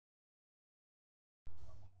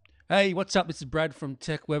Hey, what's up? This is Brad from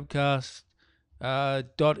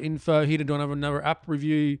Techwebcast.info here to do another app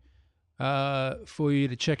review for you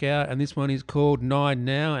to check out. And this one is called 9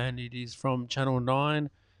 Now, and it is from Channel 9.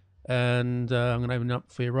 And I'm going to open it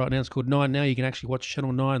up for you right now. It's called 9 Now. You can actually watch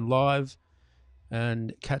Channel 9 live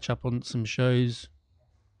and catch up on some shows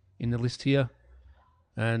in the list here.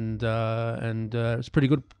 And it's pretty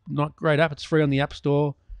good, not great app. It's free on the App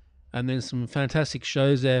Store. And there's some fantastic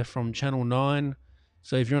shows there from Channel 9.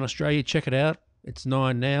 So if you're in Australia, check it out. It's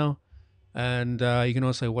 9 Now. And you can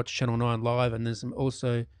also watch Channel 9 live. And there's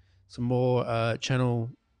also some more channels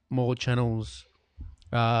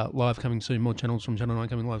live coming soon. More channels from Channel 9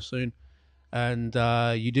 coming live soon. And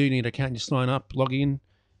you do need an account. Just sign up, log in.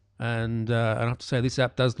 And I have to say, this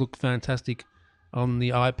app does look fantastic on the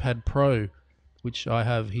iPad Pro, which I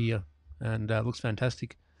have here. And looks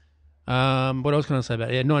fantastic. What else can I say about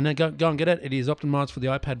it? Yeah, no, go and get it. It is optimized for the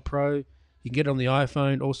iPad Pro. You can get it on the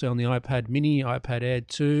iPhone, also on the iPad Mini, iPad Air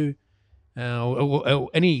 2, or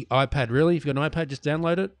any iPad really. If you've got an iPad, just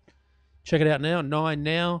download it. Check it out now, 9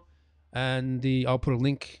 Now. And I'll put a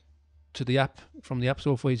link to the app from the App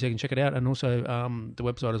Store for you so you can check it out, and also the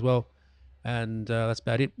website as well. And that's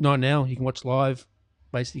about it. 9 Now, you can watch live.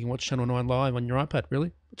 Basically, you can watch Channel 9 live on your iPad,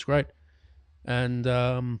 really. It's great. And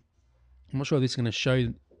I'm not sure if this is going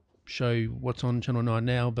to show what's on Channel 9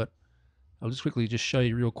 now, but I'll just quickly show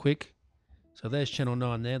you real quick. So there's Channel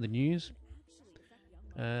 9 there, the news,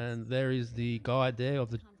 and there is the guide there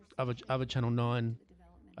of the other Channel 9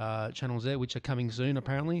 channels there, which are coming soon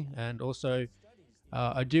apparently. And also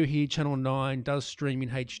I do hear Channel 9 does stream in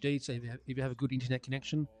HD, so if you have a good internet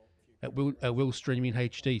connection, it will stream in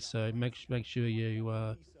HD, so make sure you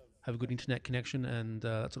have a good internet connection and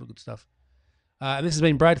that sort of good stuff. And this has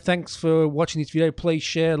been Brad. Thanks for watching this video. Please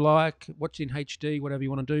share, like, watch it in HD, whatever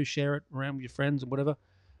you want to do. Share it around with your friends and whatever.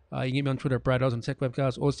 You can get me on Twitter at Brad Oz and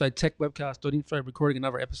Techwebcast. Also, Techwebcast.info, recording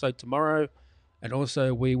another episode tomorrow. And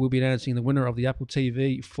also, we will be announcing the winner of the Apple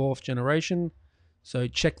TV 4th generation. So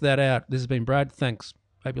check that out. This has been Brad. Thanks.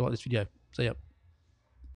 Hope you like this video. See ya.